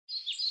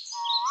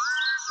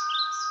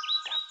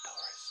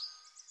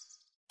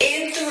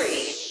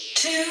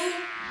2,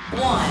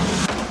 1.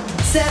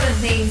 7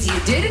 things you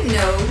didn't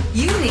know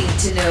you need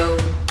to know.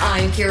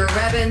 I'm Ciara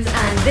Rebbins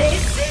and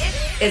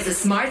this is the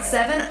Smart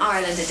 7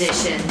 Ireland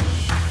edition.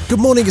 Good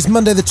morning, it's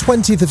Monday the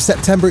 20th of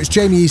September. It's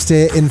Jamie East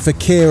here in for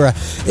Ciara.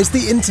 It's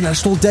the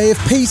International Day of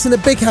Peace and a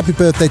big happy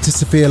birthday to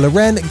Sophia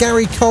Loren,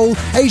 Gary Cole,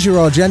 Asia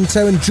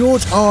Argento and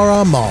George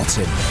R.R.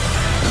 Martin.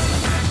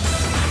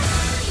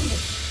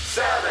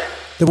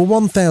 There were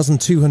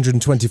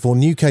 1,224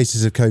 new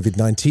cases of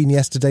COVID-19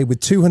 yesterday,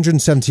 with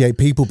 278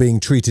 people being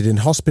treated in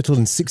hospital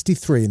and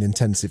 63 in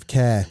intensive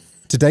care.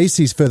 Today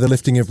sees further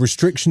lifting of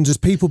restrictions as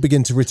people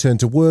begin to return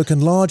to work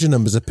and larger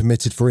numbers are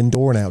permitted for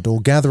indoor and outdoor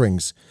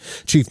gatherings.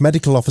 Chief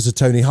Medical Officer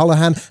Tony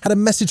Holohan had a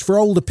message for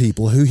older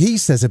people who he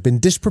says have been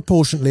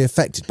disproportionately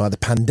affected by the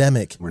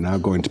pandemic. We're now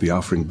going to be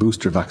offering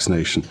booster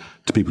vaccination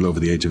to people over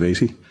the age of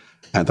 80,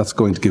 and that's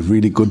going to give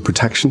really good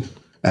protection.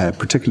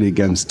 Particularly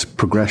against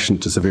progression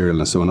to severe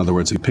illness. So in other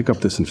words, if you pick up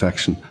this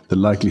infection, the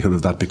likelihood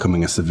of that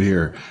becoming a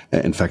severe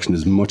infection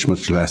is much,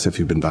 much less if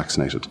you've been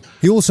vaccinated.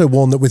 He also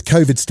warned that with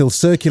COVID still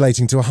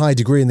circulating to a high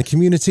degree in the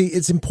community,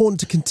 it's important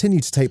to continue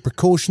to take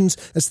precautions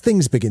as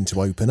things begin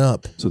to open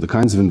up. So the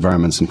kinds of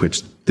environments in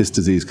which this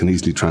disease can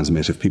easily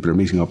transmit if people are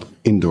meeting up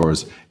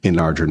indoors in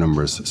larger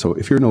numbers. So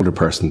if you're an older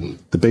person,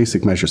 the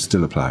basic measures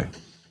still apply.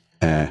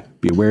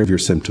 Be aware of your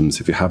symptoms.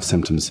 If you have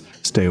symptoms,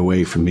 stay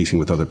away from meeting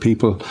with other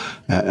people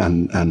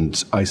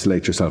and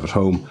isolate yourself at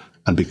home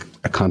and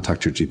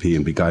contact your GP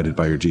and be guided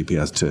by your GP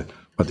as to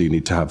whether you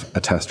need to have a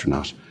test or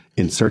not.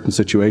 In certain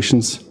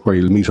situations where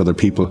you'll meet other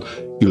people,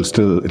 it'll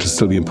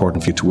still be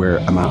important for you to wear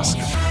a mask.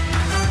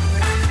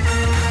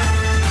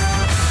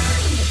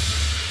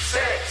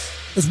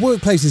 As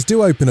workplaces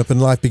do open up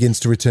and life begins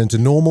to return to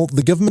normal,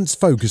 the government's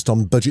focused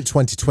on Budget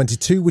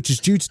 2022, which is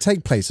due to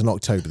take place on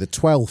October the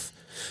 12th.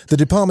 The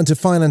Department of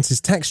Finance's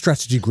Tax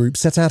Strategy Group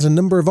set out a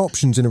number of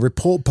options in a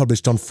report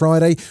published on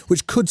Friday,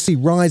 which could see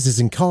rises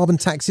in carbon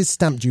taxes,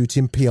 stamp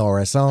duty and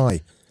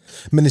PRSI.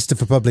 Minister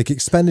for Public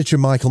Expenditure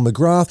Michael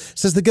McGrath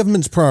says the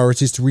government's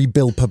priority is to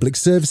rebuild public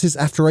services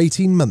after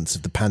 18 months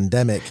of the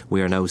pandemic.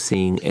 We are now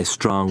seeing a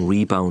strong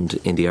rebound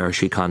in the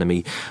Irish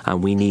economy,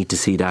 and we need to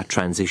see that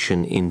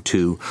transition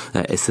into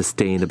a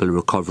sustainable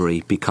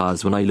recovery,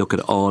 because when I look at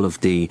all of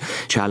the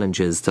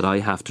challenges that I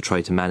have to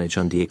try to manage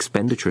on the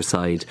expenditure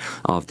side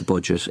of the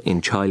budget,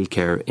 in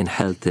childcare, in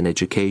health, in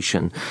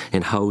education,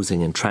 in housing,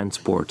 in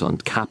transport, on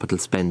capital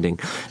spending,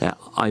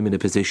 I'm in a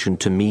position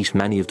to meet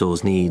many of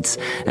those needs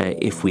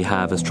if we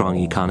have a strong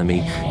economy.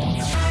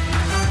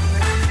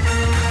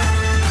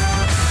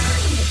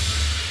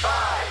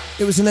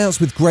 It was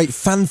announced with great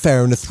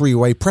fanfare in a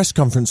three-way press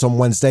conference on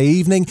Wednesday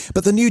evening,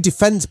 but the new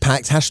defence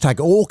pact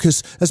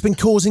 #AUKUS has been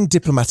causing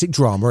diplomatic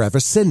drama ever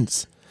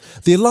since.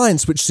 The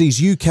alliance, which sees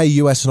UK,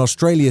 US and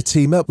Australia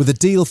team up with a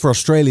deal for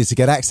Australia to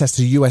get access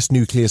to US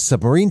nuclear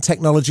submarine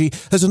technology,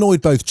 has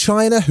annoyed both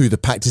China, who the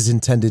pact is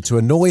intended to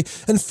annoy,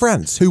 and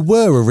France, who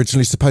were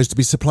originally supposed to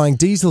be supplying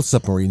diesel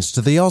submarines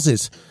to the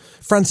Aussies.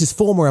 France's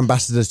former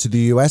ambassador to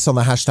the US on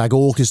the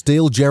 #AUKUS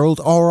deal, Gerald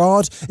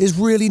Orard, is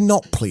really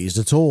not pleased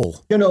at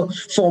all.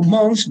 For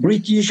months,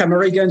 British,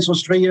 Americans,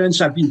 Australians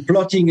have been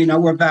plotting in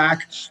our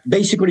back,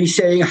 basically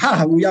saying,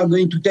 we are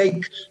going to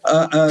take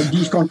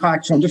these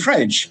contracts from the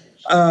French.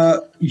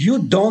 You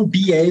don't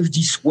behave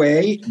this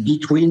way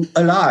between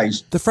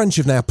allies. The French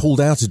have now pulled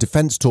out of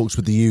defence talks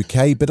with the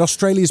UK, but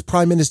Australia's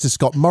Prime Minister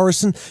Scott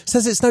Morrison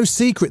says it's no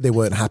secret they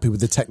weren't happy with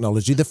the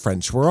technology the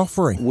French were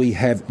offering. We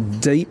have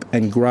deep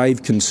and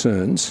grave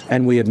concerns,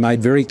 and we had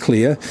made very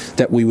clear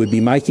that we would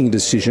be making a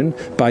decision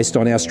based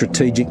on our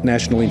strategic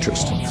national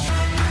interest.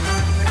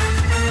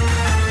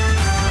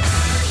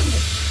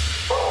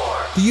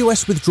 The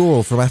US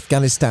withdrawal from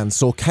Afghanistan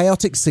saw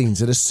chaotic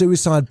scenes at a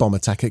suicide bomb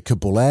attack at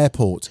Kabul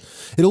airport.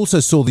 It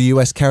also saw the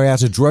US carry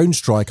out a drone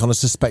strike on a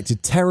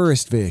suspected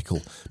terrorist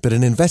vehicle, but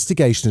an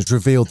investigation has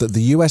revealed that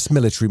the US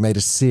military made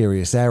a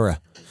serious error.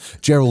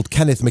 Gerald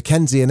Kenneth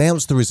Mackenzie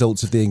announced the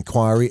results of the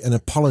inquiry and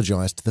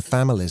apologised to the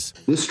families.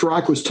 This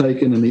strike was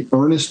taken in the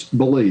earnest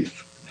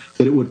belief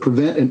that it would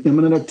prevent an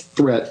imminent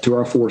threat to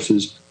our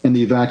forces and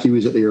the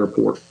evacuees at the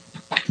airport.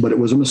 But it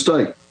was a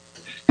mistake,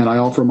 and I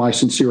offer my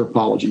sincere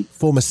apology.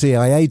 Former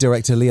CIA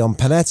Director Leon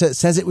Panetta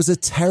says it was a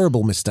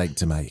terrible mistake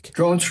to make.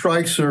 Drone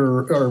strikes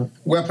are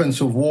weapons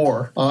of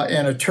war,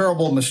 and a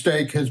terrible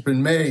mistake has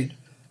been made.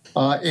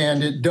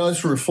 And it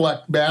does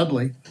reflect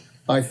badly,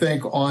 I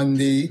think, on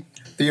the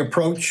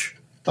approach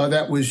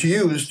that was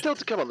used. Still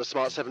to come on the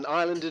Smart 7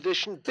 Ireland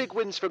edition, big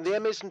wins from the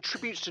Emmys and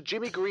tributes to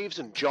Jimmy Greaves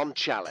and John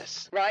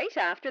Challis. Right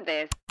after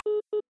this.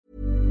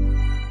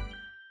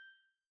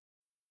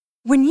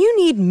 When you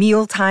need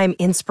mealtime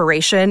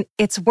inspiration,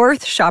 it's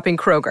worth shopping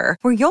Kroger,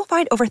 where you'll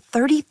find over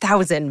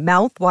 30,000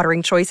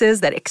 mouth-watering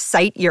choices that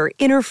excite your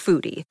inner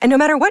foodie. And no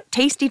matter what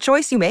tasty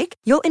choice you make,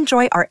 you'll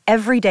enjoy our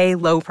everyday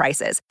low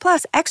prices,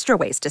 plus extra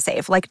ways to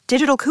save, like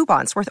digital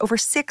coupons worth over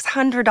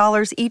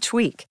 $600 each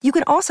week. You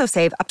can also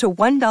save up to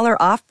 $1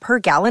 off per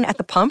gallon at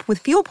the pump with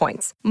fuel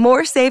points.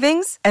 More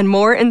savings and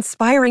more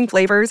inspiring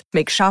flavors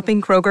make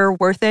shopping Kroger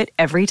worth it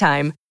every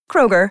time.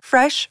 Kroger,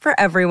 fresh for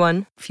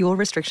everyone. Fuel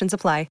restrictions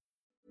apply.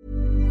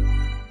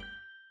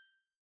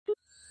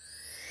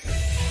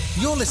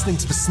 You're listening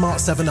to the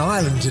Smart 7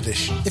 Ireland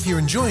edition. If you're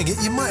enjoying it,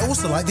 you might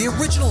also like the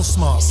original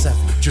Smart 7.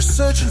 Just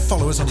search and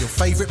follow us on your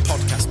favourite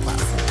podcast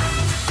platform.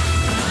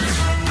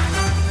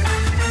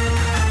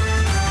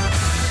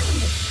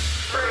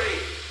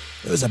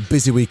 It was a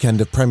busy weekend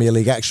of Premier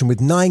League action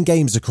with 9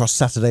 games across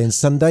Saturday and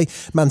Sunday.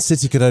 Man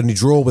City could only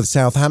draw with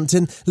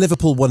Southampton.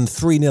 Liverpool won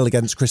 3-0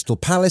 against Crystal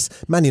Palace.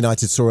 Man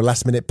United saw a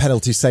last-minute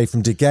penalty save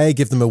from De Gea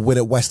give them a win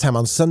at West Ham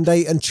on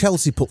Sunday, and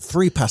Chelsea put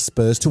 3 past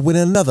Spurs to win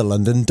another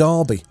London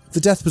derby.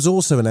 The death was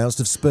also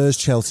announced of Spurs,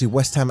 Chelsea,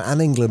 West Ham and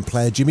England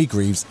player Jimmy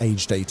Greaves,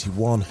 aged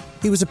 81.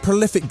 He was a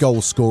prolific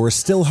goal scorer,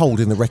 still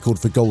holding the record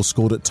for goals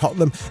scored at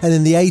Tottenham, and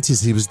in the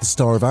 80s he was the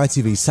star of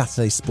ITV's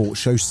Saturday sports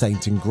show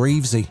Saint and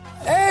Greavesy.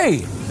 Hey,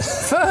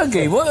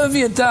 Fergie, what have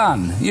you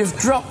done? You've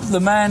dropped the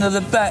man of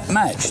the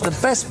match, the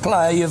best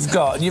player you've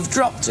got, and you've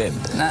dropped him.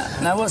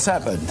 Now what's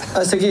happened?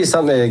 I think he's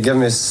something to give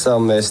me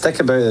some stick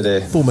about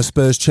today. Former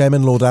Spurs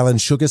chairman Lord Alan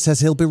Sugar says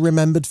he'll be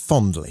remembered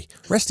fondly.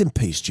 Rest in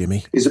peace,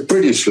 Jimmy. He's a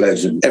British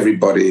legend.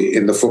 Everybody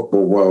in the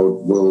football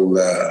world will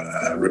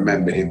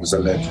remember him as a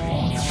legend.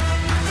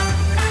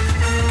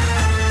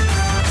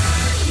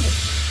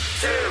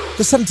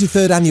 The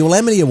 73rd Annual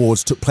Emmy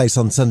Awards took place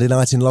on Sunday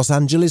night in Los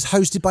Angeles,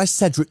 hosted by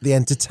Cedric the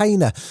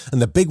Entertainer,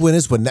 and the big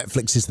winners were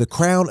Netflix's The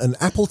Crown and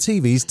Apple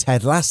TV's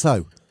Ted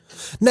Lasso.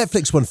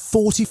 Netflix won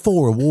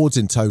 44 awards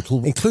in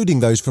total, including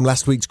those from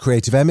last week's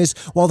Creative Emmys,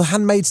 while The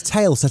Handmaid's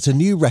Tale set a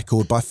new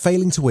record by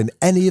failing to win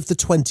any of the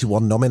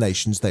 21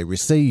 nominations they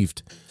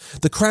received.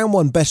 The Crown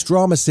won Best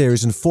Drama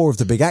Series and 4 of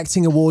the big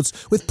acting awards,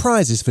 with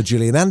prizes for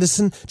Gillian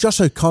Anderson,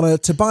 Josh O'Connor,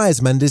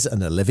 Tobias Menzies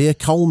and Olivia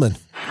Colman.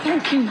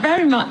 Thank you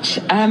very much.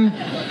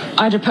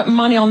 I'd have put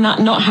money on that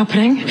not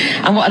happening,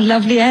 and what a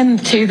lovely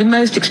end to the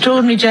most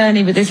extraordinary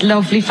journey with this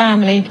lovely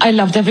family. I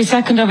loved every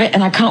second of it,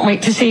 and I can't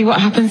wait to see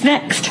what happens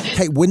next.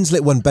 Kate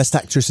Winslet won Best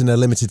Actress in a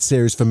Limited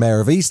Series for Mayor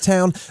of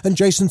Easttown, and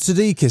Jason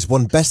Sudeikis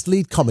won Best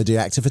Lead Comedy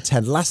Actor for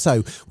Ted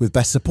Lasso, with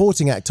Best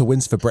Supporting Actor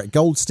wins for Brett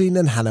Goldstein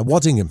and Hannah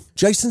Waddingham.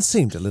 Jason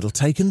seemed a little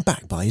taken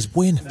back by his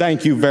win.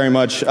 Thank you very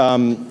much.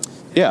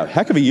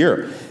 Heck of a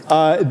year.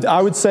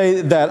 I would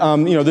say that,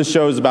 this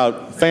show is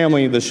about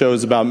family, this show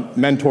is about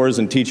mentors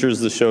and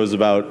teachers, this show is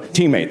about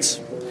teammates.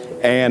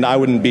 And I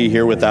wouldn't be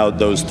here without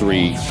those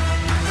 3.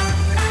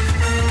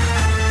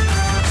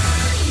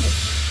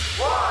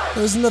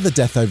 There was another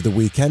death over the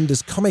weekend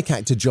as comic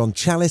actor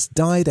Challis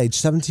died aged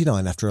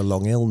 79 after a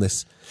long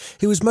illness.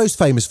 He was most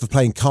famous for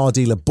playing car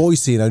dealer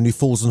Boycie in Only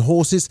Fools and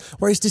Horses,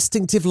 where his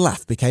distinctive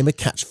laugh became a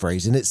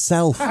catchphrase in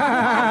itself.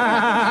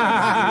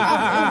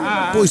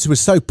 Boycie was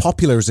so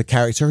popular as a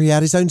character he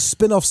had his own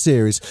spin-off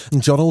series,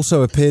 and John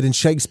also appeared in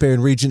Shakespeare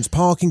in Regent's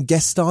Park and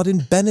guest starred in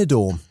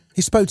Benidorm.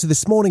 He spoke to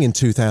This Morning in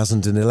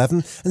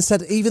 2011 and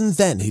said even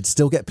then he'd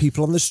still get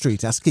people on the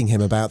street asking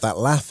him about that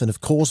laugh and, of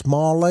course,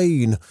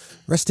 Marlene.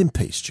 Rest in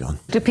peace, John.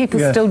 Do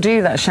people still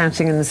do that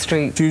shouting in the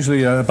street? It's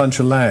usually a bunch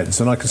of lads,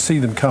 and I can see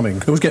them coming.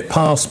 They always get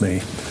past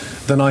me.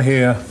 Then I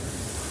hear,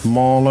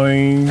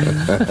 Marlene,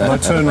 and I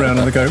turn around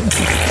and they go...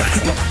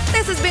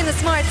 This has been the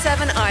Smart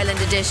 7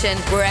 Ireland edition.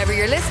 Wherever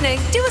you're listening,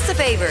 do us a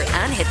favour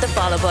and hit the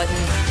follow button.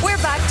 We're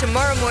back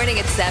tomorrow morning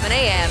at 7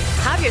 a.m.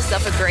 Have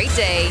yourself a great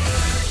day.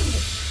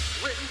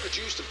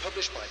 Produced and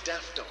published by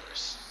Daft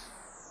Dollars.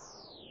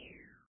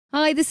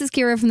 Hi, this is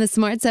Ciara from the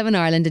Smart 7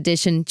 Ireland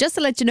edition. Just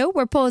to let you know,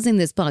 we're pausing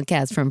this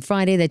podcast from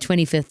Friday the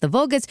 25th of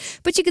August,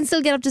 but you can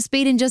still get up to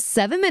speed in just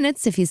 7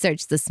 minutes if you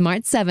search the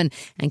Smart 7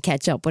 and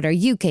catch up with our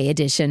UK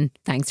edition.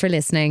 Thanks for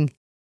listening.